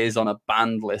 the UK is on a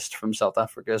banned list from South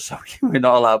Africa, so we're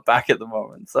not allowed back at the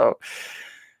moment. So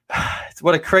it's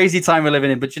what a crazy time we're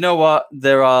living in. But you know what?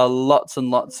 There are lots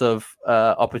and lots of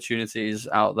opportunities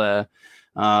out there.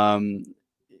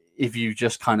 If you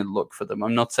just kind of look for them.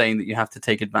 I'm not saying that you have to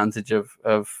take advantage of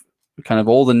kind of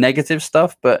all the negative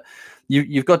stuff, but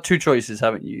you've got two choices,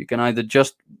 haven't you? You can either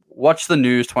just watch the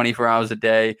news 24 hours a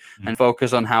day and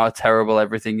focus on how terrible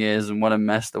everything is and what a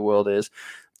mess the world is,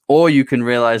 or you can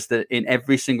realize that in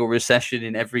every single recession,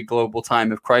 in every global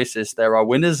time of crisis, there are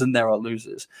winners and there are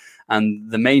losers.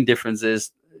 And the main difference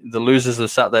is the losers are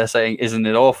sat there saying, isn't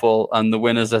it awful? And the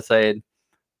winners are saying,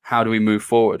 how do we move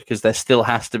forward? Because there still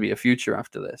has to be a future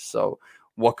after this. So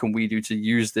what can we do to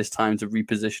use this time to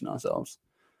reposition ourselves?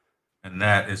 And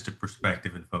that is the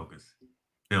perspective and focus.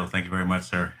 Bill, thank you very much,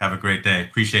 sir. Have a great day.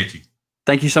 Appreciate you.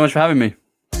 Thank you so much for having me.